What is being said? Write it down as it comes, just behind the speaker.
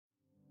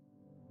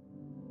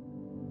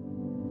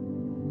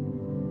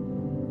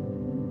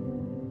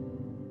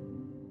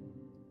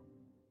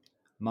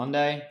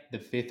Monday, the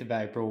 5th of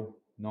April,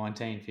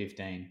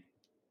 1915.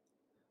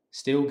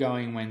 Still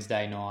going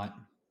Wednesday night.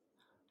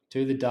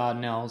 To the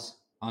Dardanelles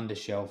under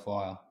shell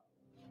fire.